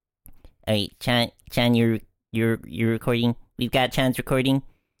All right, Chan, you're recording. We've got Chan's recording.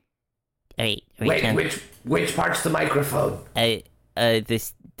 All right, Wait, Chan. which part's the microphone?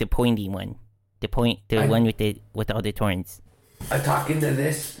 The pointy one, the one with all the horns. I'm talking to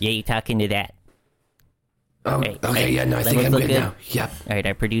this. Yeah, you talking to that. Oh, right, okay, yeah, no, I think I'm good now. Yep. All right,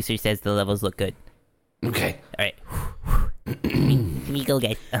 our producer says the levels look good. Okay. All right, here we go,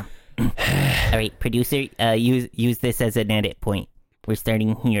 guys. All right, producer, use this as an edit point. We're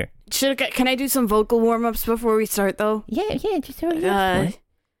starting here. Can I do some vocal warm-ups before we start, though? Yeah, just throw it up.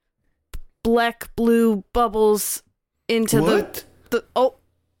 Black, blue bubbles into what?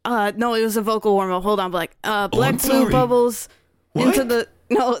 No, it was a vocal warm-up. Hold on, Black. Black, blue bubbles into the...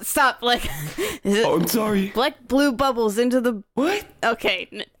 No, stop, Black. I'm sorry. Black, blue bubbles into the... What?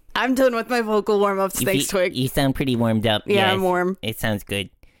 Okay, I'm done with my vocal warm-ups. Thanks, Twig. You sound pretty warmed up. Yeah, yes, I'm warm. It sounds good.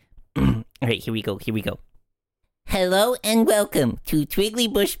 All right, here we go. Hello and welcome to Twiggley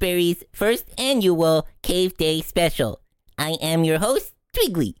Bushberry's first annual Cave Day special. I am your host,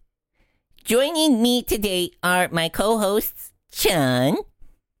 Twiggley. Joining me today are my co-hosts, Chan.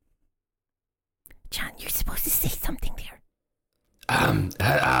 Chan, you're supposed to say something there.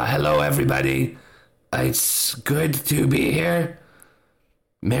 Hello everybody. It's good to be here.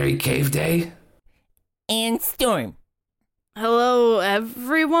 Merry Cave Day. And Storm. Hello,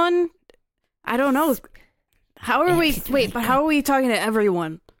 everyone? I don't know. How are we... Wait, but how are we talking to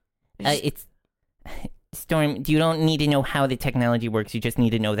everyone? It's... Storm, you don't need to know how the technology works. You just need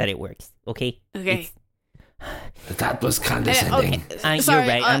to know that it works, okay? Okay. That was condescending. Okay. You're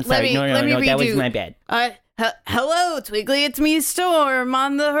right. I'm sorry. No, that was my bad. Hello, Twiggley. It's me, Storm,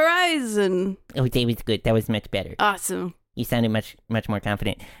 on the horizon. Oh, that was good. That was much better. Awesome. You sounded much more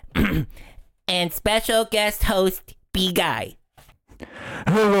confident. And special guest host, B-Guy.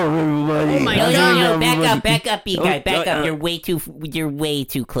 Hello everybody. Oh my No, God. back up, B-Guy. Back up. You're way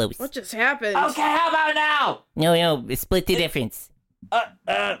too close. What just happened? Okay, how about now? No, split the difference.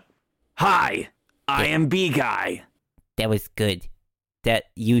 Hi, I am B-Guy. That was good. That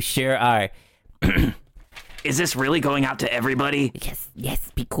you sure are. Is this really going out to everybody? Yes,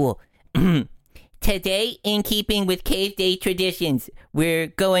 be cool. Today, in keeping with Cave Day traditions, we're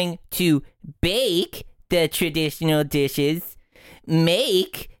going to bake the traditional dishes,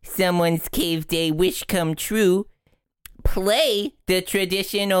 make someone's Cave Day wish come true, play the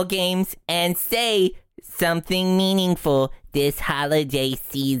traditional games, and say something meaningful this holiday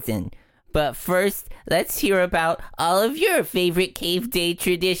season. But first, let's hear about all of your favorite Cave Day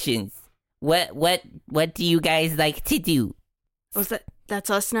traditions. What do you guys like to do?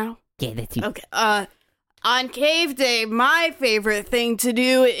 That's us now? Yeah, that's you. Okay. On Cave Day, my favorite thing to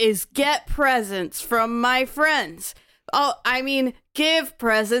do is get presents from my friends. Oh, I mean, give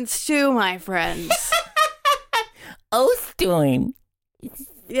presents to my friends. Oh, Storm.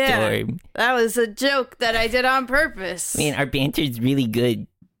 Yeah, Storm. that was a joke that I did on purpose. Man, our banter's really good.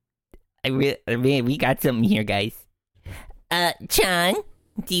 Man, we got something here, guys. Chan,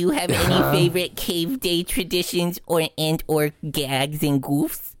 do you have any favorite Cave Day traditions or gags and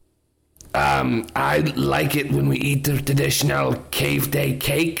goofs? I like it when we eat the traditional Cave Day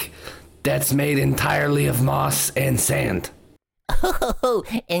cake that's made entirely of moss and sand. Oh,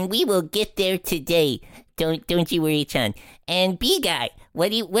 and we will get there today. Don't you worry, Chan. And B-Guy,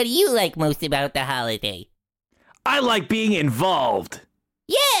 what do you like most about the holiday? I like being involved.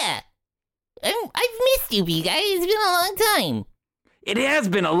 Yeah! I've missed you, B-Guy. It's been a long time. It has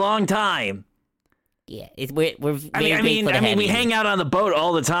been a long time. Yeah, we're very grateful to have we you. hang out on the boat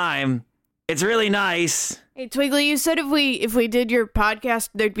all the time. It's really nice. Hey, Twiggley, you said if we did your podcast,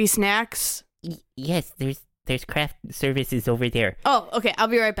 there'd be snacks? Yes, there's craft services over there. Oh, okay, I'll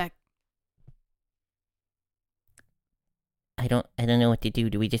be right back. I don't know what to do.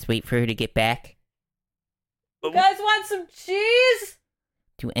 Do we just wait for her to get back? You guys want some cheese?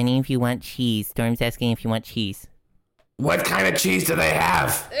 Do any of you want cheese? Storm's asking if you want cheese. What kind of cheese do they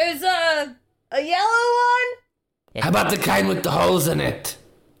have? There's a yellow one? How about the kind with the holes in it?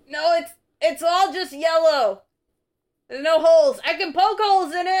 No, it's all just yellow. There's no holes. I can poke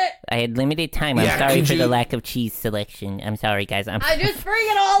holes in it. I had limited time. I'm Yeah, sorry could for the you- lack of cheese selection. I'm sorry, guys. I just bring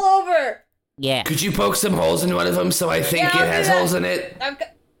it all over. Yeah. Could you poke some holes in one of them so I think Yeah, I'll it do has that. holes in it?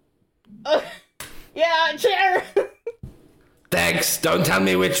 Yeah, chair. Thanks, don't tell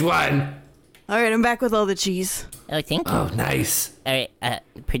me which one. All right, I'm back with all the cheese. Oh, thank you. Oh, nice. All right,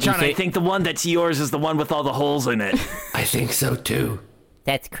 producer. John, I think the one that's yours is the one with all the holes in it. I think so too.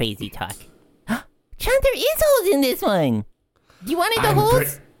 That's crazy talk. John, there is holes in this one. You wanted the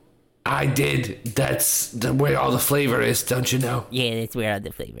holes? I did. That's where all the flavor is, don't you know? Yeah, that's where all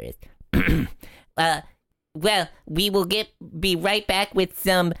the flavor is. Well, we will be right back with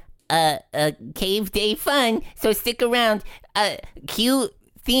some cave day fun. So stick around. Cue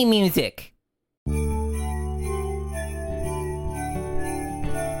theme music.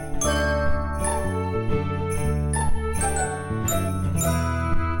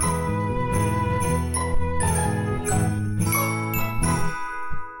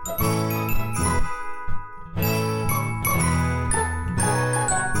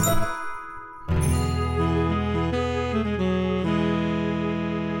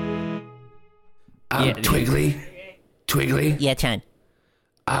 Twiggley? Yeah, Chan.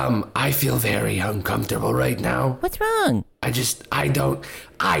 I feel very uncomfortable right now. What's wrong? I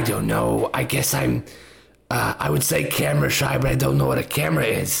don't know. I guess I would say camera shy, but I don't know what a camera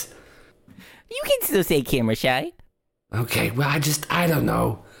is. You can still say camera shy. Okay, well, I don't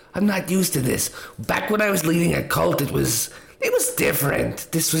know. I'm not used to this. Back when I was leading a cult, it was different.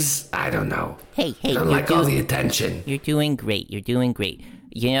 This was, I don't know. Hey, I don't like all the attention. You're doing great.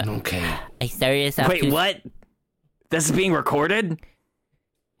 You know, Okay. I started us off. Wait, what? This is being recorded?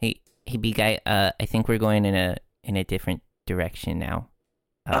 Hey, B guy. I think we're going in a different direction now.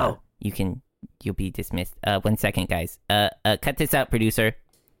 You'll be dismissed. 1 second, guys. Cut this out, producer.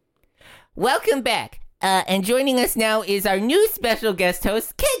 Welcome back. And joining us now is our new special guest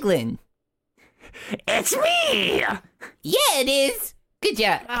host, Keglin. It's me! Yeah, it is. Good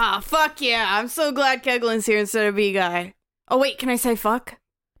job. Ah, fuck yeah. I'm so glad Keglin's here instead of B-Guy. Oh, wait, can I say fuck?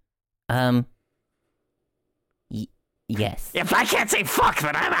 Yes. If I can't say fuck,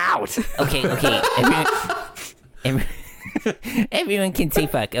 then I'm out! Okay. Everyone can say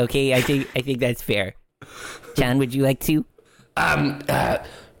fuck, okay? I think that's fair. John, would you like to?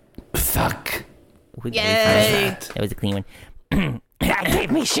 Fuck. Yay! That was a clean one. That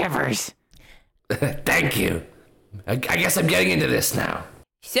gave me shivers. Thank you. I guess I'm getting into this now.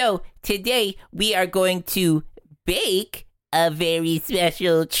 So, today we are going to bake a very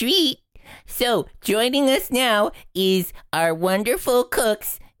special treat. So, joining us now is our wonderful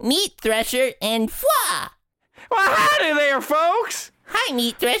cooks, Meat Thresher and Foie. Well, howdy there, folks! Hi,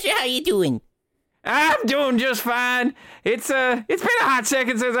 Meat Thresher, how you doing? I'm doing just fine. It's been a hot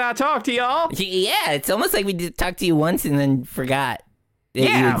second since I talked to y'all. Yeah, it's almost like we just talked to you once and then forgot. that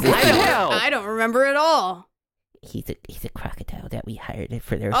Yeah, you existed. what the hell? I don't remember at all. He's a crocodile that we hired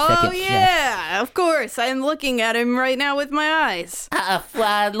for their Oh, second chef. yeah, of course. I'm looking at him right now with my eyes.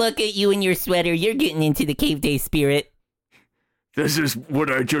 Fuad, look at you in your sweater. You're getting into the cave day spirit. This is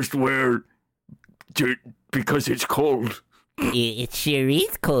what I just wear because it's cold. It sure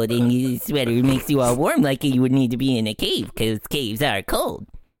is cold, and your sweater makes you all warm like you would need to be in a cave, because caves are cold.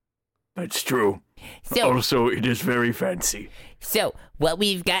 That's true. So, Also, it is very fancy. So, what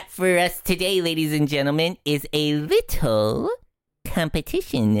we've got for us today, ladies and gentlemen, is a little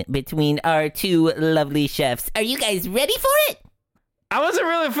competition between our two lovely chefs. Are you guys ready for it? I wasn't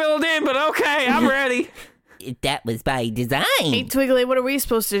really filled in, but okay, I'm ready. That was by design. Hey, Twiggley, what are we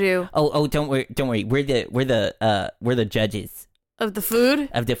supposed to do? Oh, don't worry. We're the judges Of the food?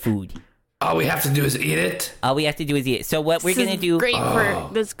 of the food. All we have to do is eat it. All we have to do is eat it. So what we're This gonna is do?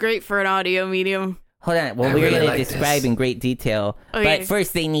 That's great for an audio medium. Hold on. Well, I we're really gonna like describe this. in great detail, Okay. but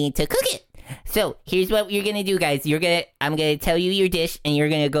first they need to cook it. So here's what you're gonna do, guys. I'm gonna tell you your dish, and you're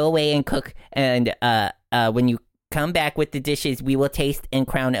gonna go away and cook. And when you come back with the dishes, we will taste and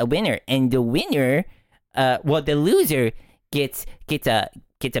crown a winner. And the winner, the loser gets a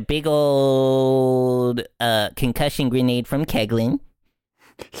big old concussion grenade from Keglin,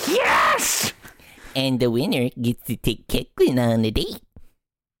 Yes! and the winner gets to take Keglin on a date.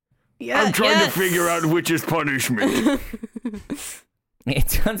 Yeah, I'm trying yes. to figure out which is punishment.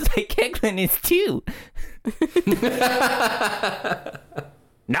 It sounds like Keglin is too.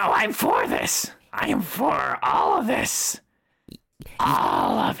 No, I'm for this. I am for all of this.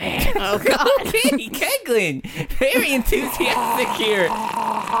 All of it. Oh, God. Okay, Keglin, very enthusiastic here.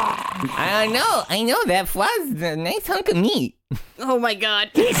 I know that fly's a nice hunk of meat. Oh, my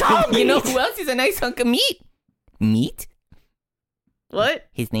God. He's all You know meat. who else is a nice hunk of meat? Meat? What?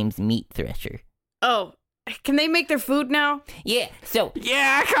 His name's Meat Thresher. Oh, can they make their food now? Yeah, so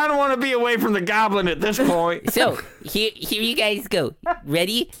Yeah, I kind of want to be away from the goblin at this point. here you guys go.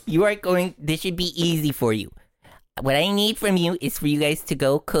 Ready? This should be easy for you. What I need from you is for you guys to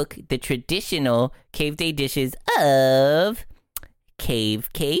go cook the traditional cave day dishes of cave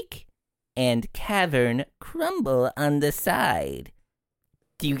cake and cavern crumble on the side.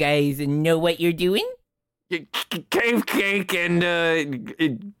 Do you guys know what you're doing? Cave cake and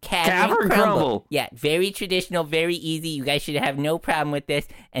Cavern crumble. Yeah, very traditional, very easy. You guys should have no problem with this.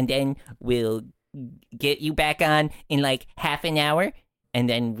 And then we'll get you back on in like half an hour, and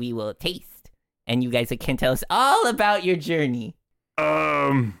then we will taste. And you guys can tell us all about your journey.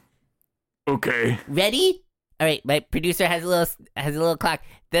 Okay. Ready? All right, my producer has a little clock.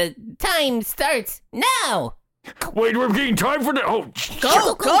 The time starts now. Wait, we're getting time for the. Oh,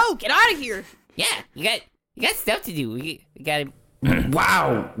 Go! Get out of here! Yeah, you got stuff to do. We got to.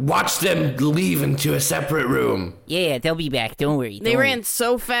 Wow, watch them leave into a separate room. Yeah, they'll be back. Don't worry. They ran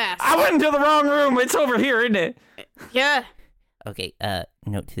so fast. I went into the wrong room. It's over here, isn't it? Yeah. Okay.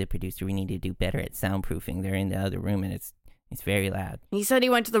 Note to the producer: we need to do better at soundproofing. They're in the other room, and it's very loud. He said he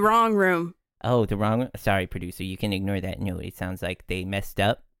went to the wrong room. Oh, the wrong. Sorry, producer. You can ignore that note. It sounds like they messed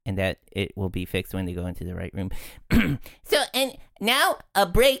up, and that it will be fixed when they go into the right room. So, and now a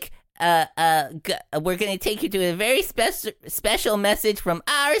break. We're going to take you to a very special message from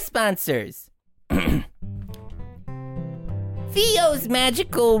our sponsors. Theo's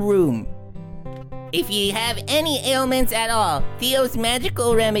Magical Room. If you have any ailments at all, Theo's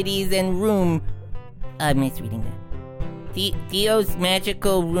Magical Remedies and Room... I'm misreading that. Theo's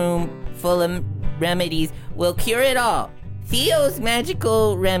Magical Room full of remedies will cure it all. Theo's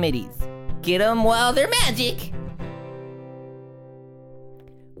Magical Remedies. Get them while they're magic.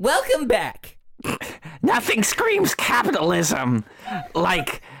 Welcome back. Nothing screams capitalism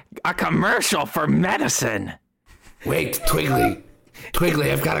like a commercial for medicine. Wait, Twiggley,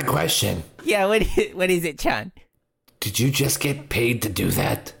 I've got a question. Yeah, what is it, Chan? Did you just get paid to do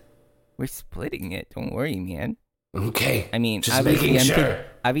that? We're splitting it. Don't worry, man. Okay. I mean, just making sure.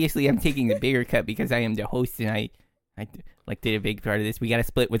 Obviously, I'm taking the bigger cut because I am the host and I did a big part of this. We got to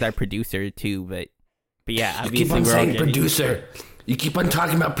split with our producer too, but yeah, obviously you keep on we're saying all getting... producer. You keep on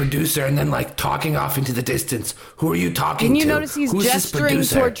talking about producer and then talking off into the distance. Who are you talking to? Can you notice he's Who's gesturing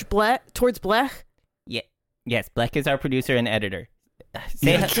towards Blech? Yeah. Yes, Blech is our producer and editor.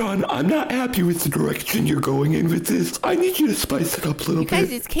 John, I'm not happy with the direction you're going in with this. I need you to spice it up a little You guys,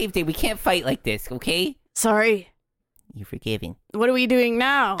 bit. it's cave day. We can't fight like this, okay? Sorry. You're forgiven. What are we doing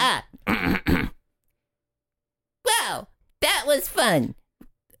now? Wow, that was fun.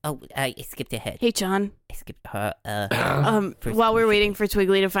 Oh, I skipped ahead. Hey, John. I skipped. First While we're one. waiting for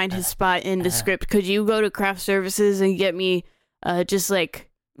Twiggley to find his spot in the script, could you go to craft services and get me just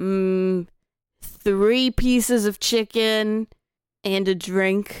 3 pieces of chicken and a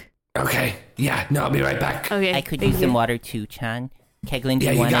drink? Okay. Yeah. No, I'll be right back. Okay. I could thank use you. some water too, Chan. Keglin, do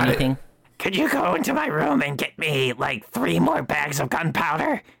Yeah, you you want got it. anything? Could you go into my room and get me 3 more bags of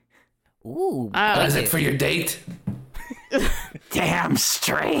gunpowder? Ooh. Is it for your date? Damn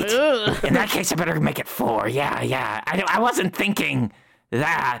straight. Ugh. In that case, I better make it 4. Yeah. I wasn't thinking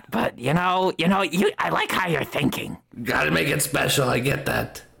that, but I like how you're thinking. Gotta make it special. I get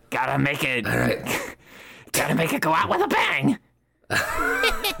that. Gotta make it. All right. Gotta make it go out with a bang.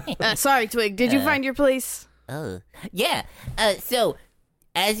 Sorry, Twig. Did you find your place? Oh. Yeah. So,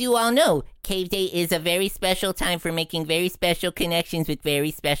 as you all know, Cave Day is a very special time for making very special connections with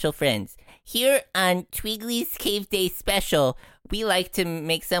very special friends. Here on Twiggley's Cave Day Special, we like to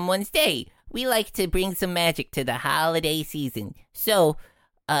make someone's day. We like to bring some magic to the holiday season. So,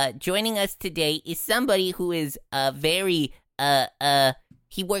 joining us today is somebody who is very,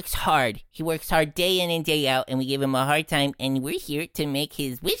 he works hard. He works hard day in and day out, and we give him a hard time, and we're here to make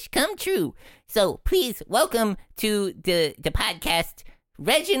his wish come true. So, please welcome to the podcast,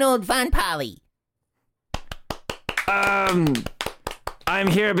 Reginald Von Polly. I'm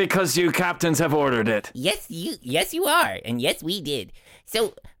here because you captains have ordered it. Yes, you are, and yes, we did.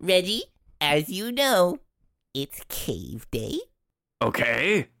 So, Reggie, as you know, it's Cave Day,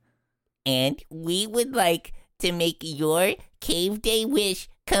 Okay. and we would like to make your Cave Day wish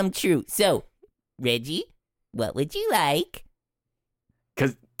come true. So, Reggie, what would you like?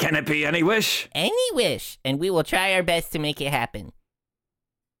 Can it be any wish? Any wish, and we will try our best to make it happen.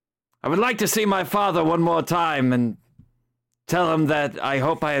 I would like to see my father one more time and tell him that I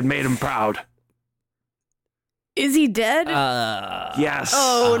hope I had made him proud. Is he dead? Yes.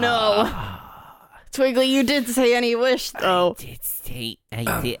 Oh, no. Twiggly, you did say any wish, though.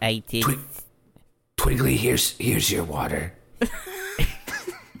 I did. Twiggley, here's your water.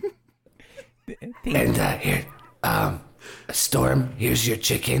 And here, Storm, here's your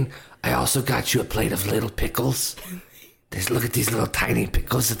chicken. I also got you a plate of little pickles. Look at these little tiny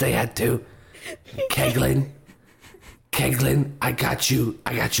pickles that they had too. Keglin, I got you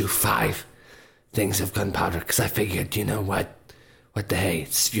 5 things of gunpowder because I figured, you know what the hey,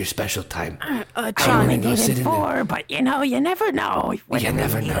 it's your special time. I John, only go sit needed in 4, but you never know. When You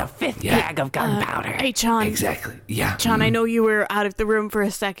never need know. a 5th Yeah. bag of gunpowder. Hey, John. Exactly. Yeah. John, I know you were out of the room for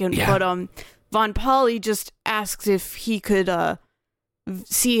a second, Yeah. but Von Polly just asked if he could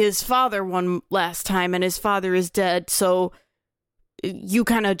see his father one last time, and his father is dead, so you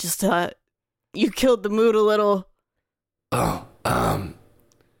kind of just you killed the mood a little. Oh,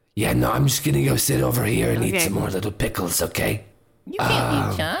 Yeah, no, I'm just gonna go sit over here and eat Okay. some more little pickles, okay? You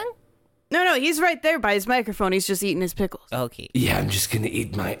can't eat, John. No, he's right there by his microphone. He's just eating his pickles. Okay. Yeah, I'm just gonna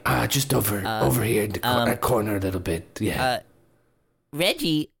eat my just over here in the corner a little bit. Yeah.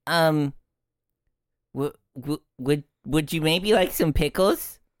 Reggie, would you maybe like some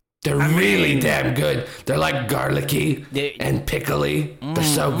pickles? They're really damn good. They're like garlicky and pickly. They're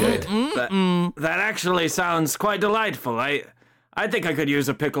so good. That actually sounds quite delightful. I think I could use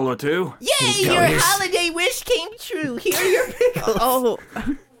a pickle or two. Yay! Go, Your here's- holiday wish came true. Here are your pickles. Oh,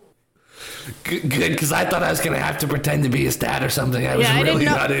 Good, because I thought I was gonna have to pretend to be his dad or something. I was Yeah, I didn't really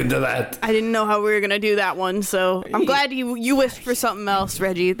know- not into that. I didn't know how we were gonna do that one, so I'm glad you wished for something else,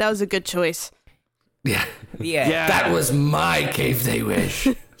 Reggie. That was a good choice. Yeah, Yeah. that was my cave day wish.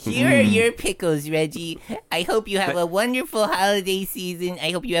 Here are your pickles, Reggie. I hope you have a wonderful holiday season.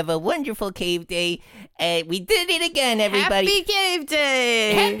 I hope you have a wonderful cave day. We did it again, everybody. Happy Cave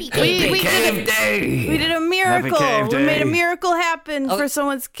Day! Happy Cave we Day. Cave day. We did a miracle. Cave We made a Day. miracle happen Oh. for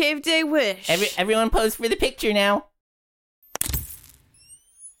someone's Cave Day wish. Everyone pose for the picture now.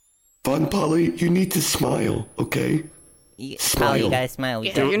 Fun Polly, you need to smile, okay? Polly, you gotta smile.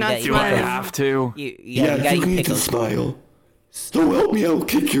 Yeah, you're not Do I smiling. have to? You got you your need to pickles. smile. So help me, I'll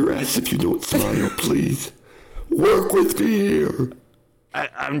kick your ass if you don't smile, please. Work with me here.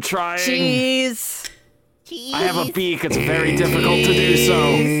 I'm trying. Cheese. Cheese. I have a beak. It's very difficult to do so.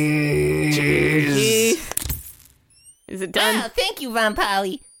 Jeez. Cheese. Is it done? Oh, thank you, Von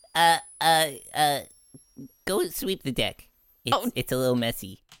Polly. Go sweep the deck. It's a little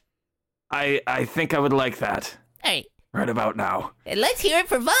messy. I think I would like that. All right, Right about now. let's hear it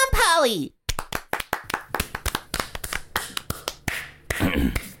for Von Polly.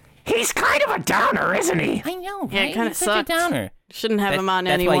 He's kind of a downer, isn't he? I know, right? Yeah, it kinda He's such a sucks. downer. Shouldn't have him on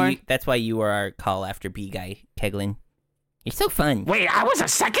that's anymore. That's why you were our call after B guy, Keglin. You're so fun. Wait, I was a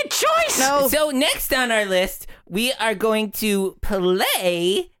second choice? No. So next on our list, we are going to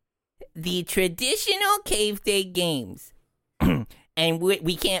play the traditional Cave Day games. And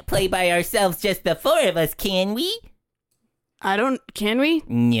we can't play by ourselves, just the four of us, can we? Can we?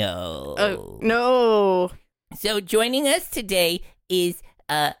 No. No. So joining us today is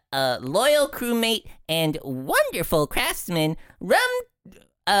a loyal crewmate and wonderful craftsman, Rummy.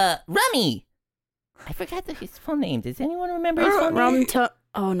 I forgot his full name. Does anyone remember his full name?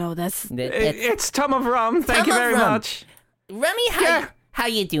 Oh no, that's It's Tum of Rum. Thank Tum you of very Rum. much. Rummy, how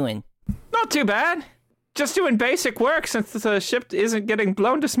you doing? Not too bad. Just doing basic work since the ship isn't getting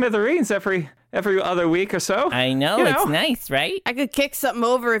blown to smithereens every other week or so. I know, You it's know. nice, right? I could kick something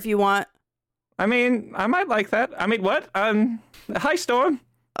over if you want. I mean, I might like that. I mean, what? Hi, Storm.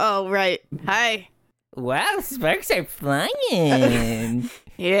 Oh right. Hi. Wow, sparks are flying.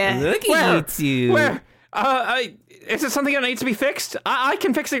 Yeah. Look Where? at you two. Where? Is it something that needs to be fixed? I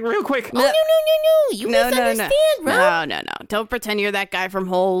can fix it real quick. Oh, no. You misunderstand, Rum. No. Don't pretend you're that guy from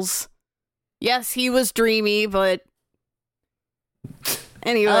Holes. Yes, he was dreamy, but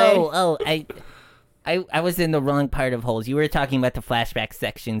anyway. I was in the wrong part of Holes. You were talking about the flashback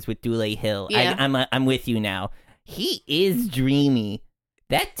sections with Dule Hill. Yeah. I'm with you now. He is dreamy.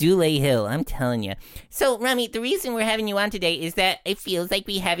 That Dule Hill, I'm telling you. So, Rummy, the reason we're having you on today is that it feels like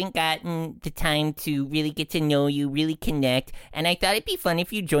we haven't gotten the time to really get to know you, really connect, and I thought it'd be fun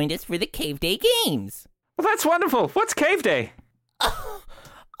if you joined us for the Cave Day games. Well, that's wonderful. What's Cave Day? Oh,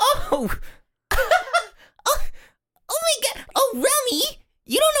 oh my God! Oh, Rummy,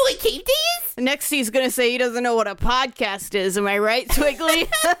 you don't know what Cave Day is? Next he's gonna say he doesn't know what a podcast is. Am I right, Twiggley?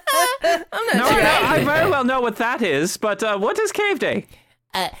 I'm not No, sure. I very well know what that is, but what is Cave Day?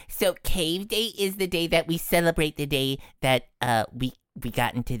 So Cave Day is the day that we celebrate the day that we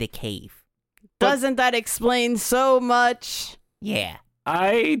got into the cave. Doesn't that explain so much? Yeah.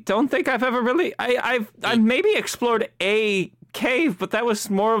 I don't think I've ever really. I've maybe explored a cave, but that was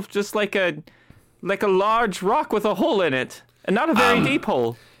more of just like a large rock with a hole in it, and not a very deep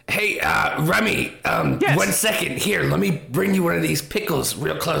hole. Hey, Remy, Yes. 1 second. Here, let me bring you one of these pickles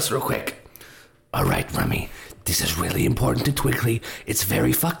real quick. All right, Remy, this is really important to Twiggley. It's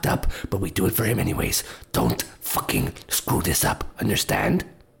very fucked up, but we do it for him anyways. Don't fucking screw this up, understand?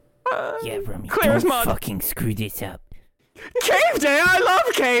 Yeah, Rummy. Clear as Don't mud. fucking screw this up. Cave Day! I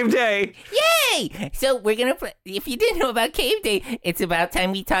love Cave Day! Yay! So we're gonna play. If you didn't know about Cave Day, it's about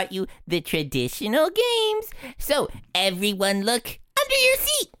time we taught you the traditional games. So everyone, look under your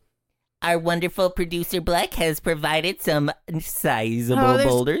seat. Our wonderful producer Black has provided some sizable there's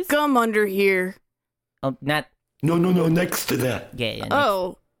boulders. gum under here. Oh, not No, next to that. yeah.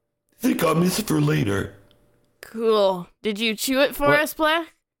 Oh, The gum is for later. cool. Did you chew it for What? us,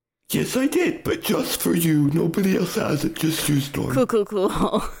 Black? Yes, I did, but just for you. Nobody else has it, just you, Storm.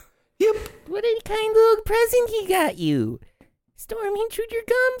 Cool. Yep. What a kind little present he got you. Storm, he chewed your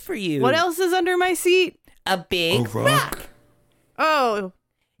gum for you. What else is under my seat? A big A rock. Oh,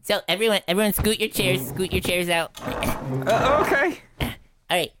 So everyone scoot your chairs out. Okay.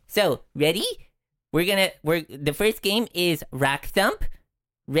 All right, so ready? The first game is Rock Thump.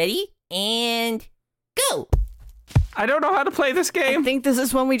 Ready? And go. I don't know how to play this I game. think this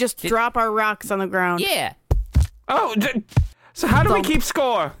is when we just drop our rocks on the ground. Yeah. Oh, so how do we keep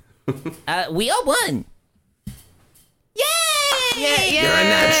score? We all won. Yay! Yeah, yeah. You're a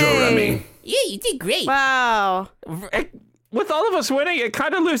natural, Remy. Yeah, you did great. Wow. With all of us winning, it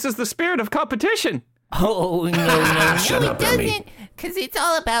kind of loses the spirit of competition. Oh, no, Shut it up, Remy. doesn't. Because it's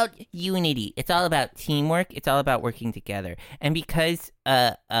all about unity. It's all about teamwork. It's all about working together. And because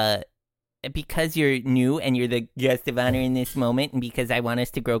you're new and you're the guest of honor in this moment, and because I want us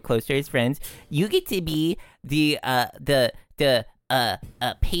to grow closer as friends, you get to be the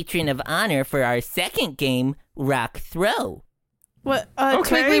patron of honor for our second game, Rock Throw. What?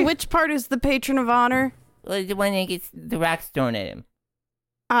 Okay. Twiggley, which part is the patron of honor? Well, the one that gets the rocks thrown at him.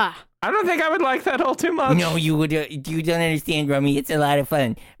 Ah. I don't think I would like that all too much. No, you would. You don't understand, Rummy. It's a lot of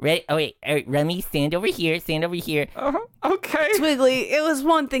fun. Ready? Oh wait, all right, Rummy, stand over here. Stand over here. Okay. Twiggley, it was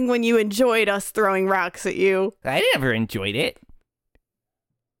one thing when you enjoyed us throwing rocks at you. I never enjoyed it.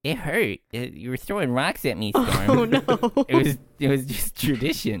 It hurt. You were throwing rocks at me, Storm. Oh no. It was just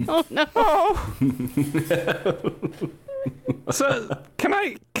tradition. Oh no. Oh. So can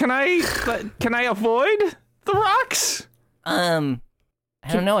I avoid the rocks?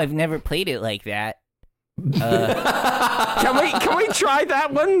 I don't know. I've never played it like that. Can we try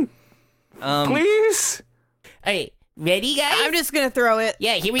that one, please? All right, ready, guys? I'm just gonna throw it.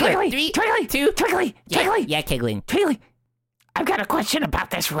 Yeah, here we go. Twiggley, 3, Twiggley, 2, Twiggley, yeah, Twiggley, yeah, Keglin. Twiggley. I've got a question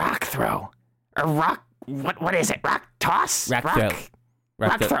about this rock throw. Or rock, what is it? Rock toss? Rock throw.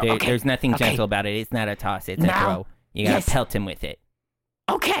 Rock throw, okay. There's nothing Okay. gentle about it. It's not a toss. It's a Now- throw. You gotta yes. pelt him with it.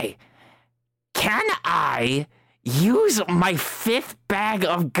 Okay. Can I use my 5th bag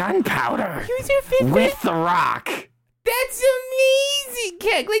of gunpowder Use your fifth with the rock? That's amazing,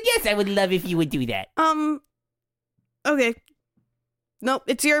 Keglin. Yes, I would love if you would do that. Okay. Nope,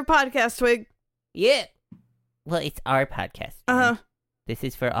 it's your podcast, Twig. Yeah. Well, it's our podcast. Uh-huh. This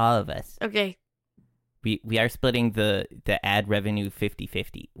is for all of us. Okay. We are splitting the ad revenue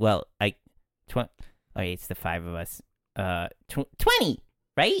 50-50. Well, okay, it's the 5 of us. 20,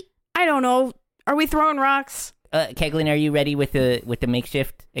 right? I don't know. Are we throwing rocks? Keglin, are you ready with the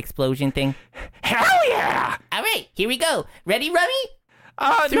makeshift explosion thing? Hell yeah! All right, here we go. Ready, Rummy?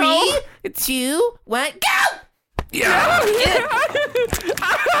 No. 3, 2, 1, go! Yeah.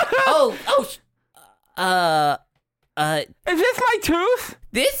 Is this my tooth?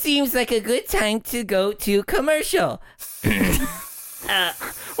 This seems like a good time to go to commercial. Wait,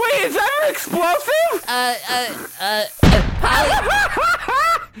 is that explosive?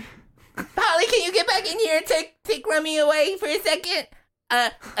 Polly, can you get back in here and take Rummy away for a second?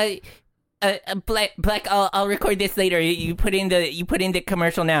 Black, I'll record this later. You put in the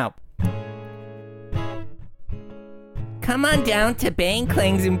commercial now. Come on down to Bang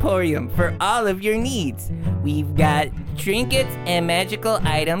Klang's Emporium for all of your needs. We've got trinkets and magical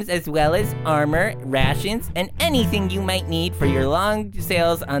items, as well as armor, rations, and anything you might need for your long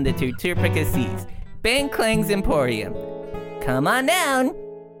sails on the Tuturpica Seas. Bang Klang's Emporium. Come on down.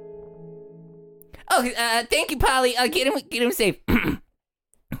 Oh, thank you, Polly. Get him safe. All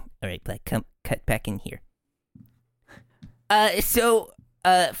right, Black, cut back in here.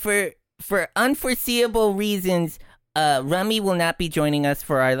 For unforeseeable reasons, Rummy will not be joining us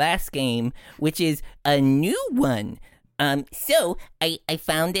for our last game, which is a new one. So I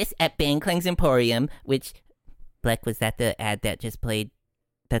found this at Bang Klang's Emporium, which, Black, was that the ad that just played?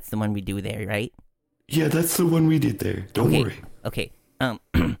 That's the one we do there, right? Yeah, that's the one we did there. Don't worry. Okay.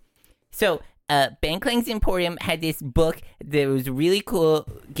 So Bang Klang's Emporium had this book that was a really cool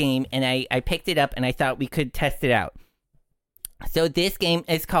game, and I picked it up and I thought we could test it out. So this game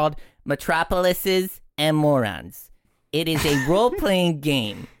is called Metropolises and Morons. It is a role-playing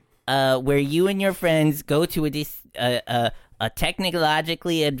game where you and your friends go to a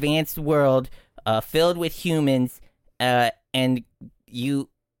technologically advanced world filled with humans, and you.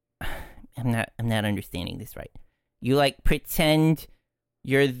 I'm not understanding this right. You like pretend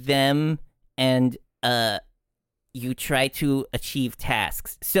you're them, and you try to achieve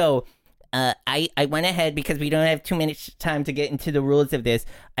tasks. So I went ahead, because we don't have too much time to get into the rules of this.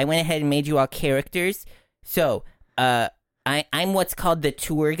 I went ahead and made you all characters. So I'm what's called the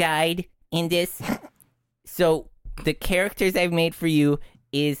tour guide in this. So the characters I've made for you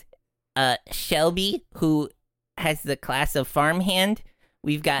is Shelby, who has the class of farmhand,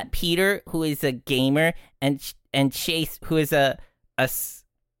 we've got Peter, who is a gamer, and Chase, who is a scientist.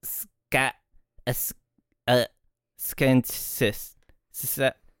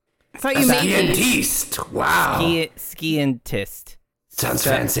 I thought you meant Scientist. Wow. Scientist. Sounds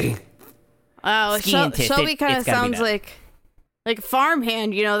fancy. Oh, Scientist. Shelby kind It's of gotta be sounds that. like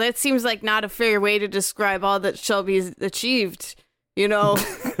farmhand. You know, that seems like not a fair way to describe all that Shelby's achieved. You know.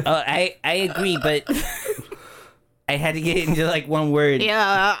 Oh, I agree, but I had to get it into like one word.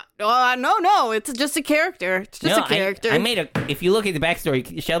 Yeah. No. It's just a character. It's just a character. I made if you look at the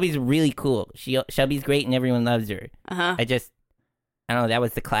backstory, Shelby's really cool. Shelby's great and everyone loves her. Uh-huh. I don't know, that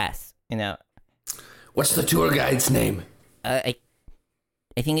was the class, you know. What's the tour guide's name? I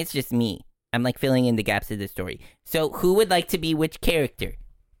think it's just me. I'm like filling in the gaps of the story. So who would like to be which character?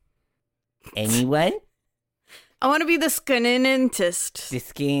 Anyone? I want to be the scientist. The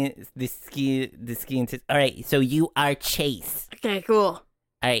skientist. All right, so you are Chase. Okay, cool. All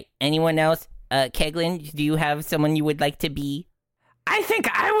right, anyone else? Keglin, do you have someone you would like to be? I think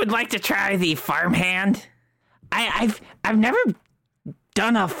I would like to try the farmhand. I've never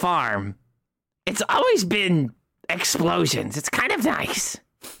done a farm. It's always been explosions. It's kind of nice.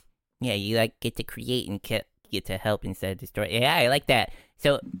 Yeah, you like get to create and get to help instead of destroy. Yeah, I like that.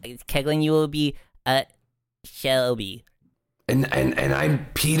 So Keglin, you will be Shelby. And I'm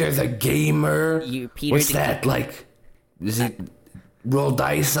Peter the gamer. Peter What's the that like? Does it roll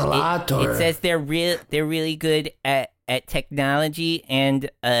dice a lot? Or it says they're really good at technology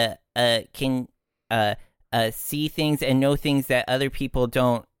and can see things and know things that other people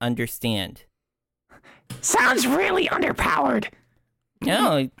don't understand. Sounds really underpowered.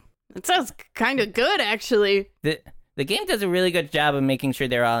 No, It sounds kind of good, actually. the game does a really good job of making sure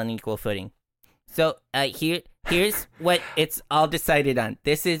they're all on equal footing. So here's what it's all decided on.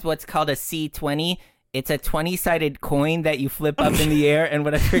 This is what's called a C20. It's a 20-sided coin that you flip up in the air, and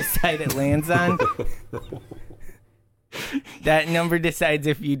whatever side it lands on, that number decides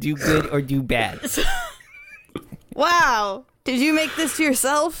if you do good or do bad. Wow. Did you make this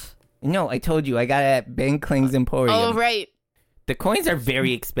yourself? No, I told you. I got it at Ben Kling's Emporium. Oh, right. The coins are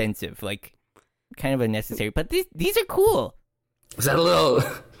very expensive, like kind of unnecessary, but these are cool. Is that a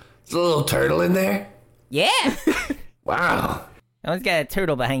little turtle in there? Yeah. Wow. I always got a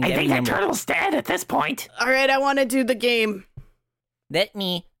turtle behind I every think that number. turtle's dead at this point. All right, I want to do the game. Let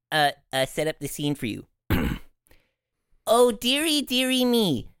me set up the scene for you. Oh, dearie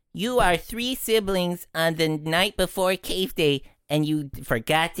me. You are 3 siblings on the night before Cave Day, and you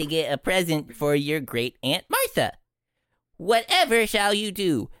forgot to get a present for your great Aunt Martha. Whatever shall you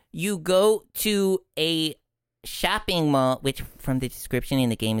do? You go to a shopping mall, which from the description in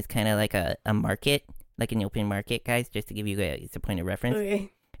the game is kind of like a market, like an open market, guys, just to give you guys a point of reference.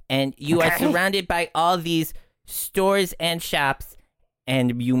 Okay. And you are surrounded by all these stores and shops,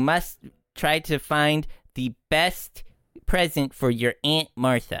 and you must try to find the best present for your Aunt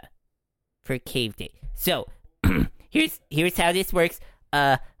Martha for Cave Day. So, here's how this works.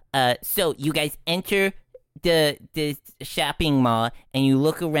 So you guys enter the shopping mall, and you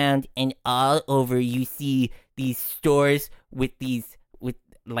look around, and all over you see these stores with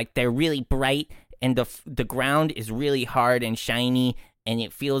like they're really bright, and the ground is really hard and shiny, and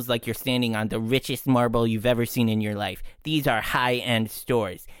it feels like you're standing on the richest marble you've ever seen in your life. These are high-end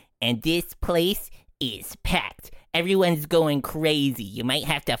stores, and this place is packed. Everyone's going crazy. You might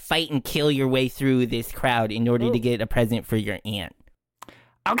have to fight and kill your way through this crowd in order to get a present for your aunt.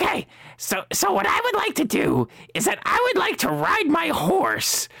 Okay, so what I would like to do is that I would like to ride my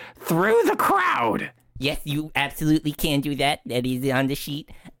horse through the crowd. Yes, you absolutely can do that. That is on the sheet.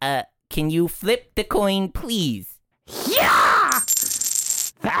 Can you flip the coin, please? Yeah!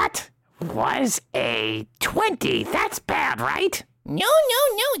 That was a 20. That's bad, right? No,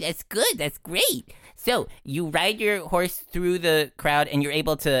 that's good. That's great. So, you ride your horse through the crowd, and you're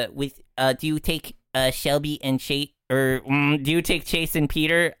able to, do you take Shelby and Chase, or do you take Chase and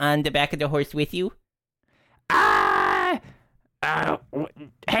Peter on the back of the horse with you? Hang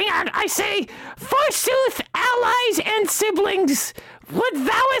on, I say, forsooth, allies and siblings, would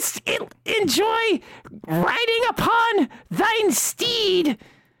thouest enjoy riding upon thine steed?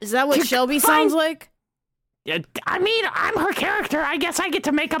 Is that what Shelby sounds like? I mean, I'm her character. I guess I get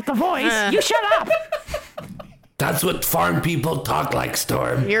to make up the voice. You shut up. That's what farm people talk like,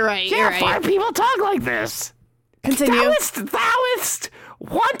 Storm. You're right. Yeah, You're right. farm people talk like this. Continue. Thouest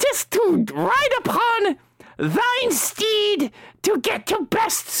wantest to ride upon thine steed to get to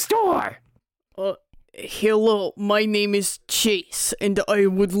best store. Hello, my name is Chase, and I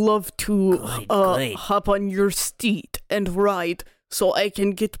would love to Good. hop on your steed and ride so I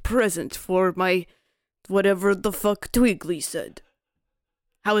can get present for my whatever the fuck Twiggley said.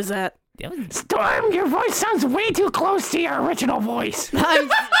 How is that? Storm, your voice sounds way too close to your original voice. Listen,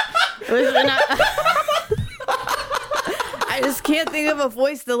 I just can't think of a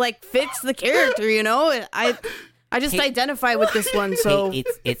voice that like fits the character, you know? I just identify with this one, so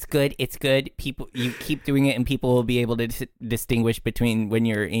it's good. It's good. People, you keep doing it, and people will be able to distinguish between when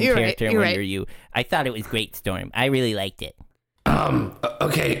you're in character and when you're you. I thought it was great, Storm. I really liked it.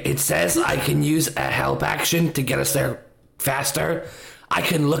 Okay, it says I can use a help action to get us there faster. I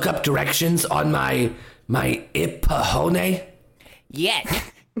can look up directions on my Ipahone.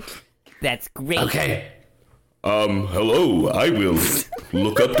 Yes. That's great. Okay. Hello, I will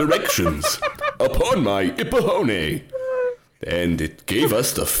look up directions upon my Ipahone. And it gave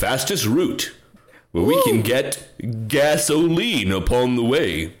us the fastest route, where we can get gasoline upon the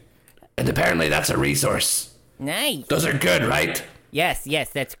way. And apparently that's a resource. Nice. Those are good, right? Yes,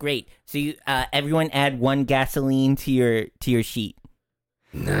 that's great. So you, everyone add 1 gasoline to your sheet.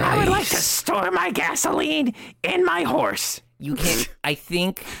 Nice. I would like to store my gasoline in my horse. You can, I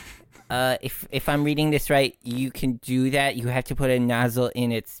think, if I'm reading this right, you can do that. You have to put a nozzle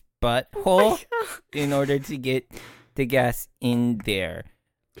in its butthole in order to get the gas in there.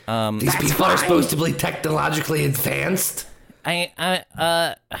 These people are supposed to be technologically advanced? I'm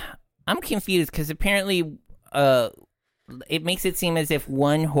confused because apparently, it makes it seem as if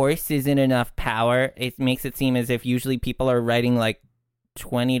 1 horse isn't enough power. It makes it seem as if usually people are riding like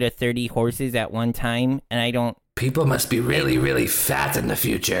 20 to 30 horses at one time, and I don't. People must be really, really fat in the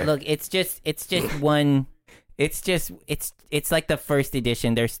future. Look, it's just one. It's like the first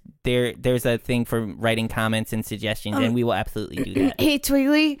edition. There's a thing for writing comments and suggestions, and we will absolutely do that. Hey,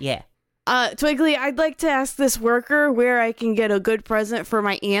 Twiggley. Yeah. Twiggley, I'd like to ask this worker where I can get a good present for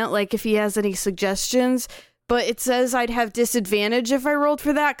my aunt, like if he has any suggestions. But it says I'd have disadvantage if I rolled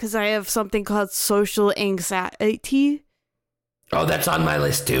for that because I have something called social anxiety. Oh, that's on my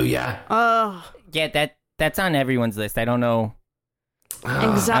list too, yeah. Yeah, that's on everyone's list. I don't know.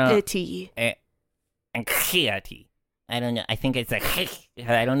 Anxiety. Anxiety. I don't know. I think it's like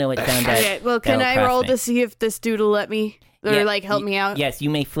I don't know what sound that. Okay, well, can I roll to see if this dude will let me or help me out? Yes, you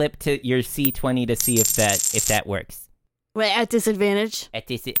may flip to your C20 to see if that works. Wait, at disadvantage? At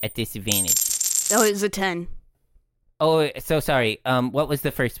disadvantage. Oh, it's a 10. Oh, so sorry. What was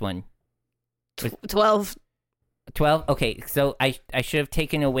the first one? 12. 12? Okay, so I should have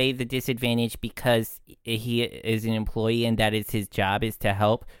taken away the disadvantage because he is an employee and that is his job, is to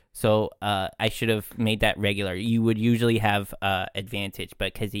help. So I should have made that regular. You would usually have advantage,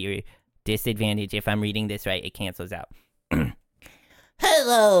 but because of your disadvantage, if I'm reading this right, it cancels out.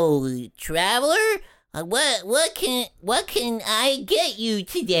 Hello, traveler. What can I get you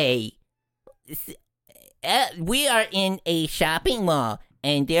today? We are in a shopping mall,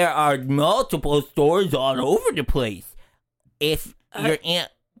 and there are multiple stores all over the place. If your aunt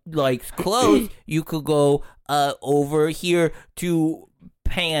likes clothes, you could go over here to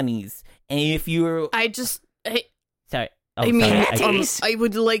panties. And if you're... Sorry. Oh, I mean, sorry. I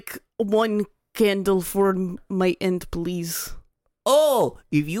would like 1 candle for my aunt, please. Oh,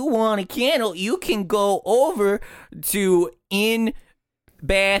 if you want a candle, you can go over to In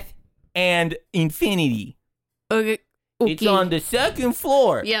Bath and Infinity. Okay. It's on the 2nd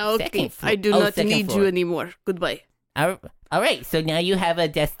floor. Yeah, okay. Floor. I do not second need floor. you anymore. Goodbye. All right, so now you have a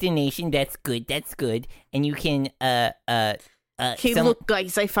destination. That's good. And you can, Hey, look,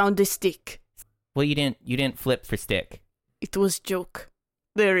 guys, I found a stick. Well, you didn't flip for stick. It was joke.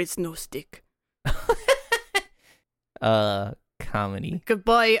 There is no stick. Comedy.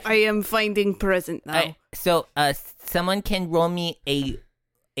 Goodbye, I am finding present now. So, someone can roll me a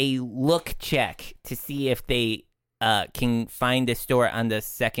look check to see if they can find the store on the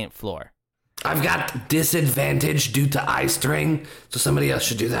 2nd floor. I've got disadvantage due to eye strain, so somebody else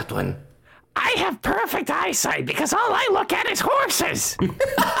should do that one. I have perfect eyesight because all I look at is horses.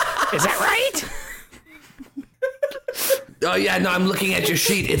 Is that right? Oh, yeah, no, I'm looking at your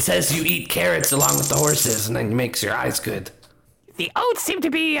sheet. It says you eat carrots along with the horses, and then it makes your eyes good. The oats seem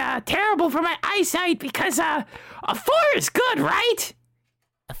to be terrible for my eyesight because a 4 is good, right?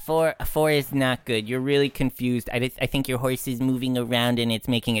 A four is not good. You're really confused. I think your horse is moving around and it's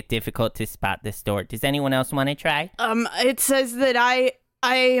making it difficult to spot the store. Does anyone else want to try? It says that I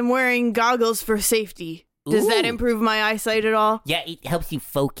am wearing goggles for safety. Does that improve my eyesight at all? Yeah, it helps you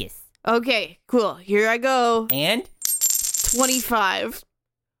focus. Okay, cool. Here I go. And? 25.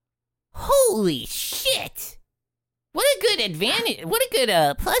 Holy shit! What a good advantage. What a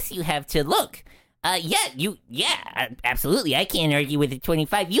good plus you have to look. Absolutely. I can't argue with the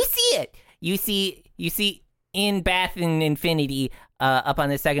 25. You see it. You see in Bath and Infinity, up on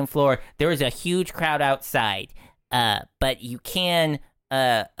the 2nd floor, there is a huge crowd outside. But you can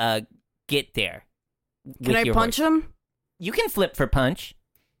get there. Can I punch him? You can flip for punch.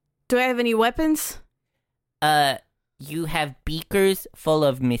 Do I have any weapons? You have beakers full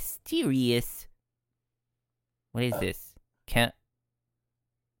of mysterious. What is this?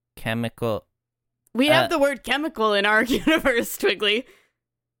 Chemical. We have the word chemical in our universe, Twiggley.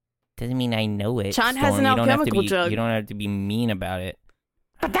 Doesn't mean I know it. Sean has an alchemical jug. You don't have to be mean about it.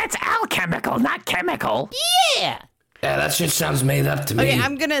 But that's alchemical, not chemical. Yeah. Yeah, that shit sounds made up to me. Okay,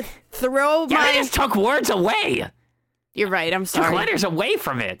 I'm gonna throw Yeah, my... they just took words away. You're right, I'm Took sorry. letters away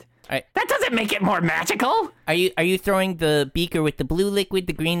from it. Right. That doesn't make it more magical. Are you throwing the beaker with the blue liquid,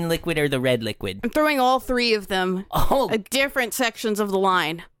 the green liquid, or the red liquid? I'm throwing all three of them Oh, at different sections of the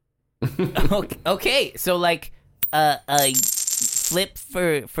line. okay. So like, flip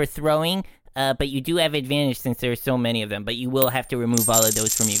for throwing, but you do have advantage since there are so many of them. But you will have to remove all of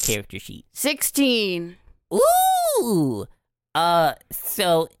those from your character sheet. 16. Ooh.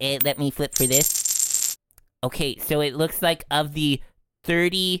 So let me flip for this. Okay, so it looks like of the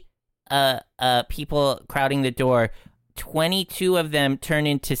 30 people crowding the door, 22 of them turn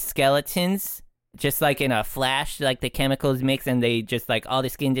into skeletons, just like in a flash, like the chemicals mix and they just like all the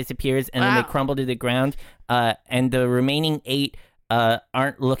skin disappears and then they crumble to the ground. And the remaining 8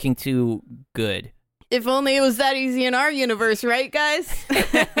 aren't looking too good. If only it was that easy in our universe, right, guys?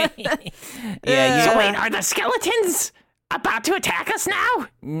 Yeah, So wait, are the skeletons about to attack us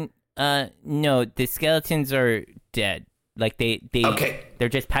now? no, the skeletons are dead. Like Okay. they're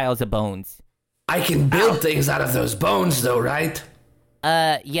just piles of bones. I can build things out of those bones, though, right?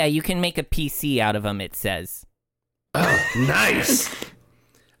 Yeah, you can make a PC out of them, it says. Oh, nice.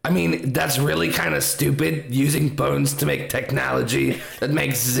 I mean, that's really kind of stupid, using bones to make technology that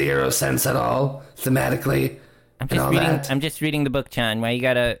makes zero sense at all, thematically, I'm and all that. I'm just reading the book, Chan. Why you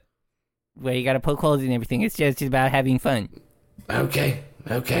gotta poke holes in everything? It's just about having fun. Okay.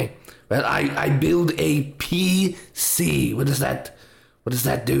 Well, I build a PC. What does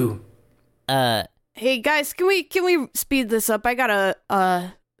that do? Hey, guys, can we speed this up? I got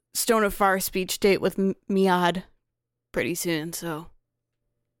a Stone of Fire speech date with Miad pretty soon, so...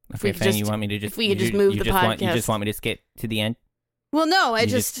 Okay, Fan, you want me to just... If we could just move the podcast. You just want me to skip to the end? Well, no, You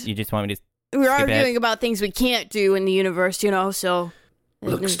just want me to... We're skip arguing ahead? about things we can't do in the universe, so...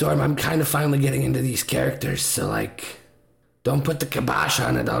 Look, Storm, I'm kind of finally getting into these characters, so, like, don't put the kibosh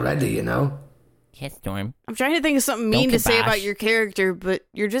on it already, Yes, Storm. I'm trying to think of something mean to say kibosh. about your character, but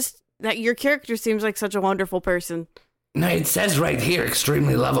your character seems like such a wonderful person. No, it says right here,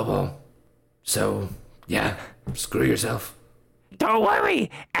 extremely lovable. So, yeah, screw yourself. Don't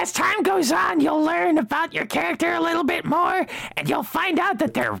worry. As time goes on, you'll learn about your character a little bit more, and you'll find out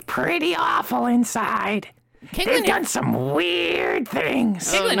that they're pretty awful inside. They've done some weird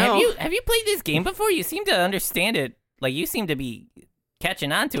things. Keglin, no. have you played this game before? You seem to understand it. Like, you seem to be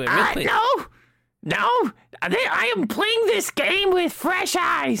catching on to it real quick. No. I am playing this game with fresh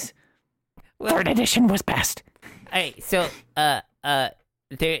eyes. Third edition was best. Alright, so,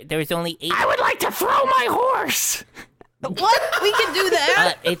 there's only 8... I would like to throw my horse. What? We can do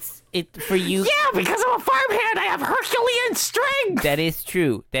that? It's for you... Yeah, because I'm a farmhand, I have Herculean strength. That is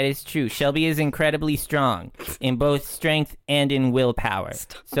true. Shelby is incredibly strong in both strength and in willpower.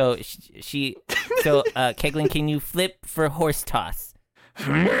 So Keglin, can you flip for horse toss?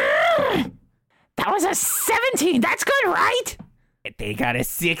 That was a 17. That's good, right? They got a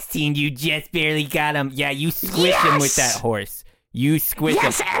 16. You just barely got him. Yeah, you squish him with that horse. You squish him.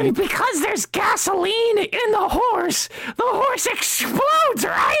 Yes, and because there's gasoline in the horse explodes,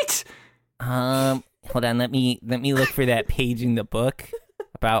 right? Hold on. Let me look for that page in the book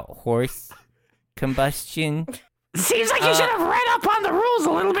about horse combustion. Seems like you should have read up on the rules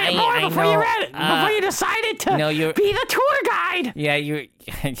a little bit more before you read it. Before you decided to be the tour guide. Yeah, you're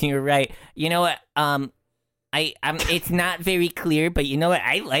right. You know what? It's not very clear, but you know what?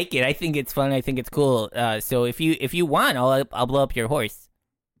 I like it. I think it's fun. I think it's cool. So if you want, I'll blow up your horse.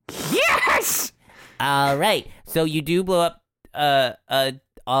 Yes. All right. So you do blow up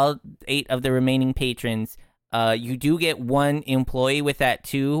all 8 of the remaining patrons. You do get 1 employee with that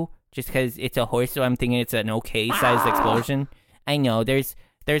too, just because it's a horse. So I'm thinking it's an okay sized explosion. I know there's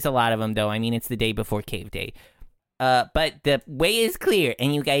a lot of them though. I mean, it's the day before Cave Day. But the way is clear,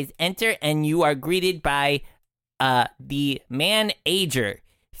 and you guys enter, and you are greeted by the man-ager.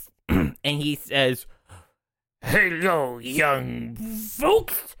 And he says, "Hello, young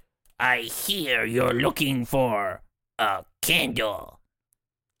folks. I hear you're looking for a candle."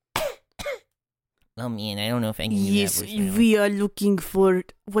 Oh, man, I don't know if I can do Yes, that. Yes, we are looking for...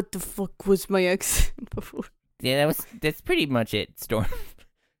 What the fuck was my accent before? Yeah, that's pretty much it, Storm.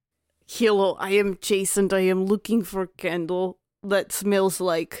 Hello, I am Jason. I am looking for candle. that smells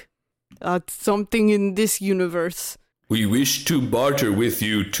like something in this universe. We wish to barter with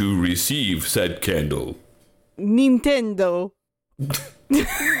you to receive said candle. Nintendo.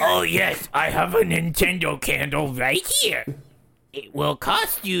 Oh, yes, I have a Nintendo candle right here. It will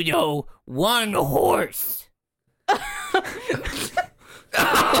cost you, though, 1 horse.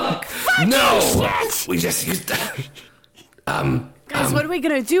 No! We just used that. Guys, what are we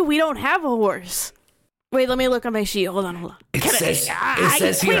gonna do? We don't have a horse. Wait, let me look on my sheet. Hold on. It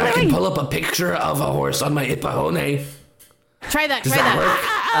says here I can pull up a picture of a horse on my Ippahone. Try that. Does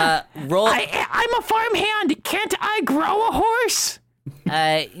that work? Roll. I'm a farmhand. Can't I grow a horse?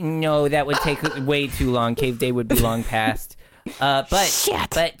 No, that would take way too long. Cave Day would be long past. But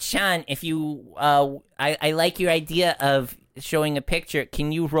Sean, if you, I like your idea of showing a picture.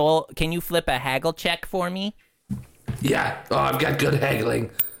 Can you flip a haggle check for me? Yeah. Oh, I've got good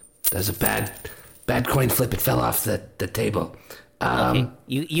haggling. There's a bad coin flip. It fell off the table. Okay.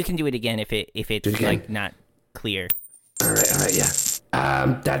 You can do it again if it's like not clear. All right,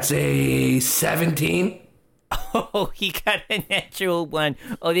 yeah. That's a 17. Oh, he got a natural 1.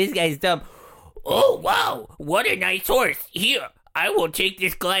 Oh, this guy's dumb. Oh, wow, what a nice horse. Here, I will take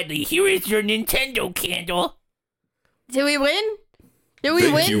this gladly. Here is your Nintendo candle. Did we win? Did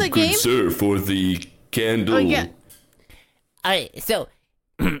we win the game? Thank you, good sir, for the candle. Oh, yeah. All right, so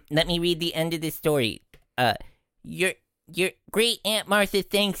let me read the end of this story. Your great Aunt Martha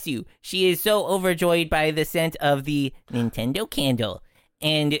thanks you. She is so overjoyed by the scent of the Nintendo candle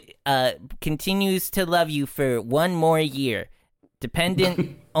and continues to love you for 1 more year,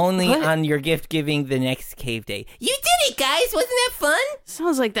 dependent only on your gift giving the next cave day. You did it, guys. Wasn't that fun?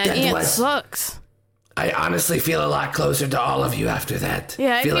 Sounds like that ant sucks. I honestly feel a lot closer to all of you after that.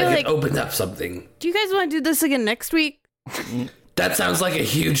 Yeah, I feel like like it opened up something. Do you guys want to do this again next week? That sounds like a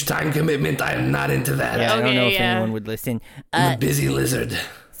huge time commitment. I am not into that. Yeah, I don't know if anyone would listen. I'm a busy lizard.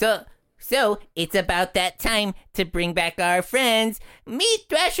 So it's about that time to bring back our friends, Meat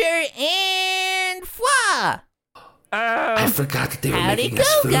Thresher and Fwa. I forgot that they were How'd making it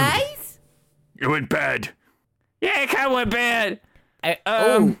us go, food. guys? It went bad. Yeah, it kind of went bad.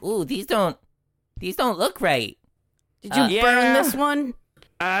 These don't look right. Did you burn this one?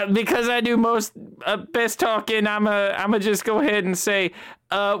 Because I do most best talking, I'ma just go ahead and say,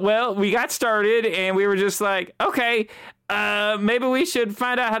 well, we got started and we were just like, okay, maybe we should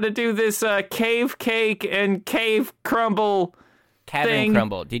find out how to do this cave cake and cave crumble Cavern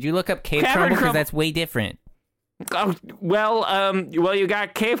crumble. Did you look up cave crumble? Because that's way different. Oh, well, you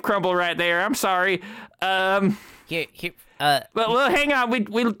got cave crumble right there. I'm sorry. Well, hang on.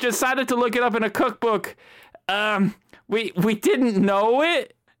 We decided to look it up in a cookbook. We didn't know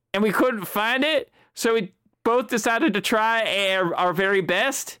it, and we couldn't find it, so we both decided to try our very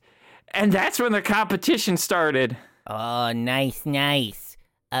best, and that's when the competition started. Oh, nice.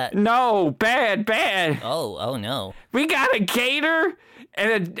 No, bad. Oh no. We got a gator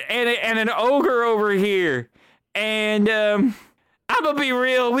and an ogre over here, and I'm gonna be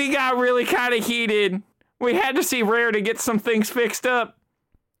real. We got really kind of heated. We had to see Rare to get some things fixed up.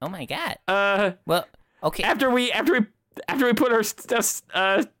 Oh my god. Well, okay. After we put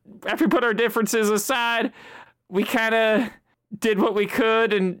our differences aside, we kind of did what we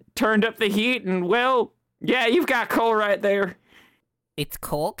could and turned up the heat. And well, yeah, you've got coal right there. It's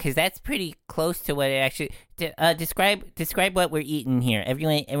coal, because that's pretty close to what it actually. Describe what we're eating here.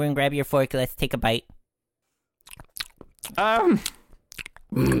 Everyone, grab your fork. Let's take a bite.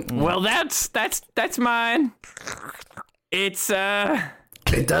 Well, that's mine. It's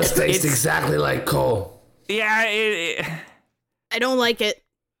It does taste exactly like coal. Yeah, I don't like it.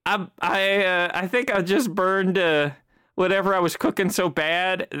 I think I just burned whatever I was cooking so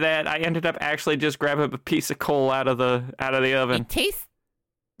bad that I ended up actually just grabbing a piece of coal out of the oven. It tastes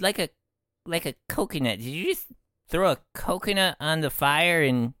like a coconut. Did you just throw a coconut on the fire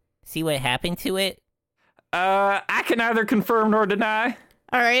and see what happened to it? I can neither confirm nor deny.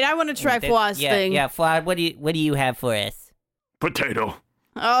 All right, I want to try Fla's thing. Yeah, Fla, what do you have for us? Potato.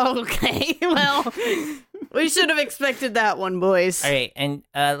 Oh, okay. Well, we should have expected that one, boys. All right, and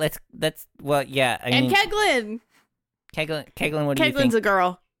let's well, yeah. And Keglin, what do you think? Keglin's a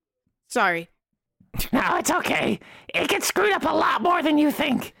girl. Sorry. No, it's okay. It gets screwed up a lot more than you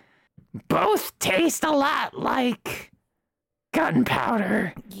think. Both taste a lot like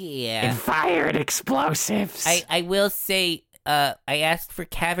gunpowder. Yeah. And fired explosives. I will say, I asked for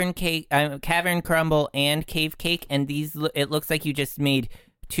cavern crumble and cave cake, and it looks like you just made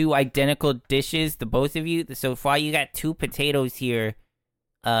 2 identical dishes, the both of you. So far, you got 2 potatoes here,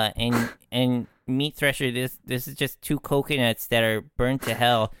 and Meat Thresher. This is just 2 coconuts that are burned to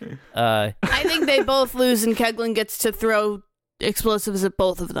hell. I think they both lose, and Keglin gets to throw explosives at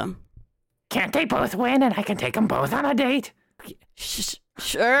both of them. Can't they both win and I can take them both on a date?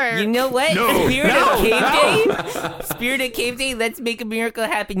 Sure. You know what? Spirit of Cave Day, let's make a miracle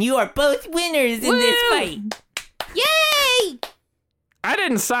happen. You are both winners in this fight. Yay! I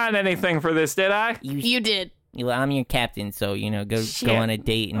didn't sign anything for this, did I? You did. Well, I'm your captain, so, go on a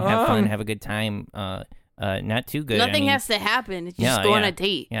date and have fun, have a good time. Not too good. Nothing has to happen. It's just go on a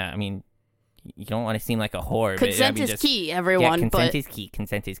date. Yeah, I mean, you don't want to seem like a whore. Consent is key, everyone. Yeah, consent is key.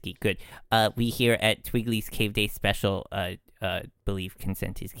 Consent is key. Good. We here at Twiggley's Cave Day Special believe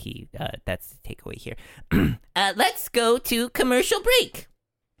consent is key. That's the takeaway here. Let's go to commercial break.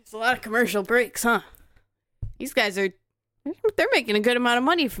 There's a lot of commercial breaks, huh? These guys they're making a good amount of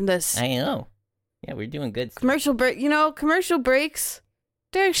money from this. I know. Yeah, we're doing good. Commercial breaks,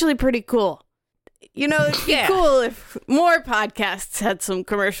 they're actually pretty cool. It'd be cool if more podcasts had some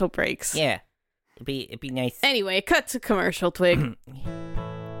commercial breaks. Yeah. It'd be nice. Anyway, cut to commercial, Twig.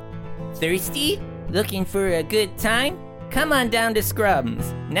 Thirsty? Looking for a good time? Come on down to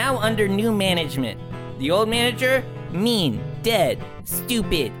Scrums, now under new management. The old manager? Mean, dead,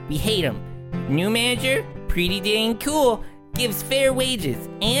 stupid, we hate him. New manager? Pretty dang cool, gives fair wages,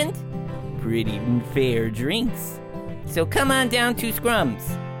 and pretty fair drinks. So come on down to Scrums.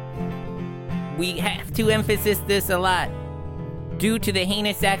 We have to emphasize this a lot. Due to the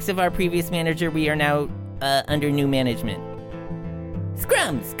heinous acts of our previous manager, we are now under new management.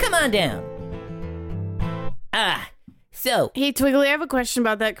 Scrums, come on down. So. Hey, Twiggley, I have a question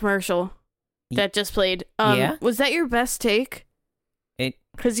about that commercial that just played. Yeah? Was that your best take?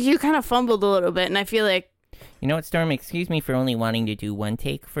 Because you kind of fumbled a little bit, and I feel like... You know what, Storm? Excuse me for only wanting to do one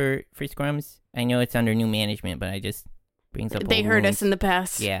take for Scrums. I know it's under new management, but I just brings up They heard us in the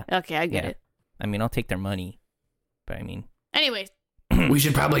past. Yeah. Okay, I get it. I mean, I'll take their money, but I mean... Anyways. We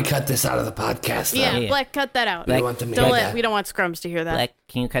should probably cut this out of the podcast, though. Yeah, Black, cut that out. We don't want Scrums to hear that. Black,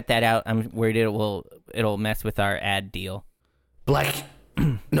 can you cut that out? I'm worried it'll mess with our ad deal. Black,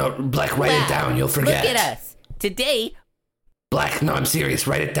 write it down. You'll forget. Look at us. Today... Black, no, I'm serious.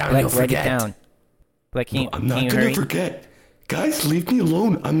 Write it down. Black, You'll forget. Write it down. Black, I'm not going to forget. Guys, leave me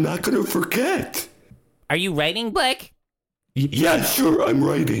alone. I'm not going to forget. Are you writing, Black? Yeah, sure, I'm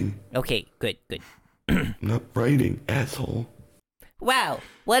writing. Okay, good. I'm not writing, asshole. Wow,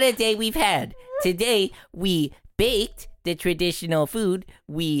 what a day we've had. Today, we baked the traditional food.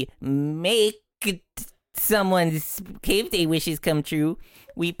 We make someone's cave day wishes come true.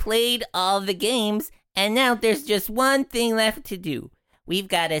 We played all the games, and now there's just one thing left to do. We've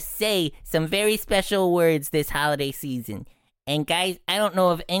got to say some very special words this holiday season. And guys, I don't know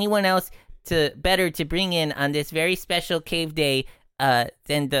of anyone else better to bring in on this very special cave day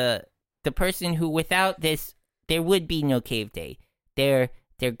than the person who, without this, there would be no cave day. They're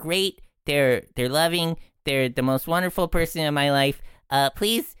great. They're loving. They're the most wonderful person in my life.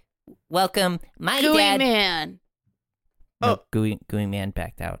 Please welcome my Gooey dad. Man. No, Gooey Man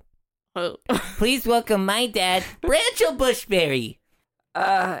backed out. Oh. Please welcome my dad, Branchel Bushberry.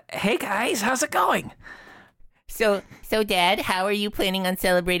 Hey guys, how's it going? So Dad, how are you planning on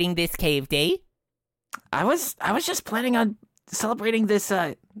celebrating this cave day? I was just planning on celebrating this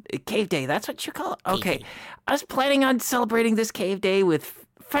cave day. That's what you call it? Okay. I was planning on celebrating this cave day with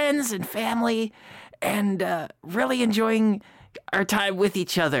friends and family and really enjoying our time with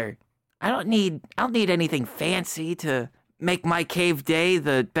each other. I don't need anything fancy to make my cave day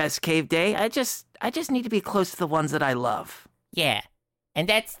the best cave day. I just need to be close to the ones that I love. Yeah. And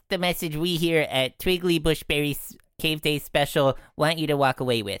that's the message we here at Twiggley Bushberry's Cave Day Special want you to walk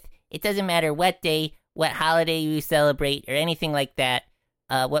away with. It doesn't matter what day, what holiday you celebrate, or anything like that.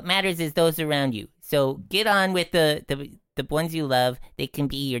 What matters is those around you. So get on with the ones you love. They can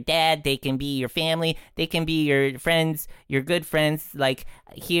be your dad, they can be your family, they can be your friends, your good friends. Like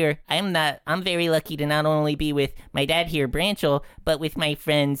here, I'm very lucky to not only be with my dad here, Branchel, but with my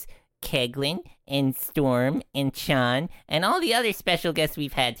friends Keglin and Storm and Sean and all the other special guests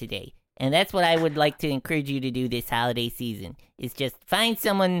we've had today. And that's what I would like to encourage you to do this holiday season, is just find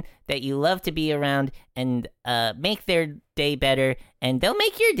someone that you love to be around and make their day better, and they'll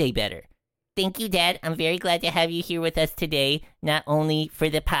make your day better. Thank you, Dad. I'm very glad to have you here with us today, not only for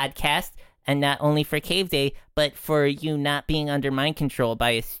the podcast and not only for Cave Day, but for you not being under mind control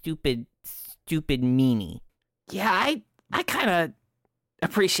by a stupid meanie. Yeah, I kind of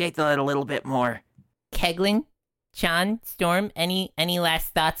appreciate that a little bit more. Keglin, Sean, Storm, any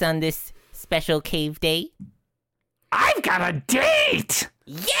last thoughts on this special cave day? I've got a date!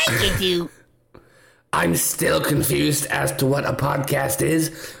 Yeah, you do! I'm still confused as to what a podcast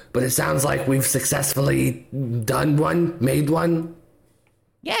is, but it sounds like we've successfully made one.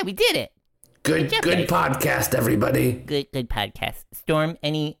 Yeah, we did it. Good podcast, everybody. Good podcast. Storm,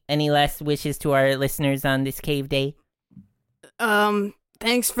 any last wishes to our listeners on this cave day?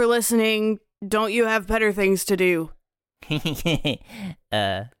 Thanks for listening. Don't you have better things to do?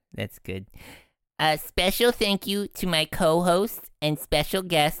 That's good. Special thank you to my co-hosts and special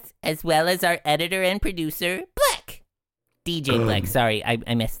guests, as well as our editor and producer, Black. DJ Black. Sorry,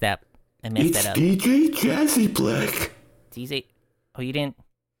 I messed up. That up. DJ Jazzy Black. DJ. Oh, you didn't.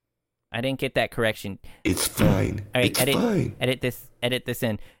 I didn't get that correction. It's fine. All right, fine. Edit this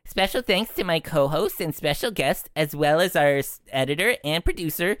in. Special thanks to my co-host and special guest, as well as our editor and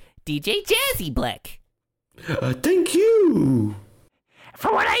producer, DJ Jazzy Black. Thank you.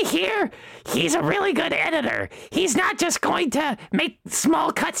 From what I hear, he's a really good editor. He's not just going to make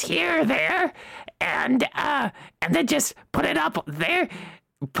small cuts here or there, and then just put it up there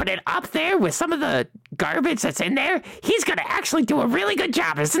with some of the garbage that's in there. He's gonna actually do a really good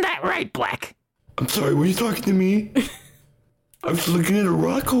job. Isn't that right, Black? I'm sorry, were you talking to me? I was looking at a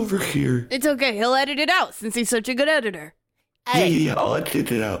rock over here. It's okay. He'll edit it out since he's such a good editor. Yeah, I'll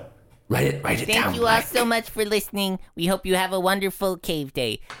edit it out. Write it down. Thank you all so much for listening. We hope you have a wonderful cave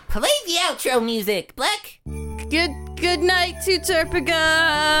day. Play the outro music, Black. Good night, Tuturpiga.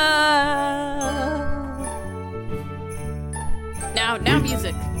 Now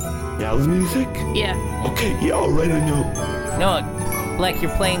music. Now the music? Yeah. Okay, yeah, I'll write a note. No, Black,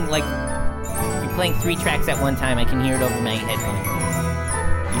 you're playing 3 tracks at one time. I can hear it over my headphones.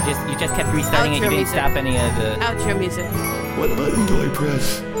 You just kept restarting it. You didn't music. Stop any of the Outro music. What button do I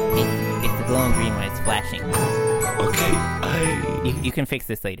press? It's the glowing green when it's flashing. Okay, You can fix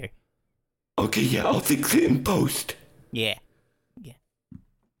this later. Okay, yeah, I'll fix it in post. Yeah.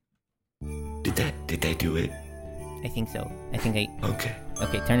 Did that do it? I think so.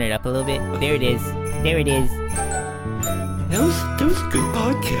 Okay, turn it up a little bit. There it is. That was a good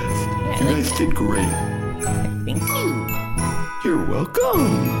podcast. Yeah, You guys did great. Thank you. You're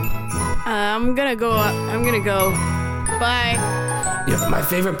welcome. I'm gonna go. Bye. Yeah, my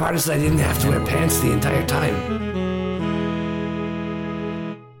favorite part is I didn't have to wear pants the entire time.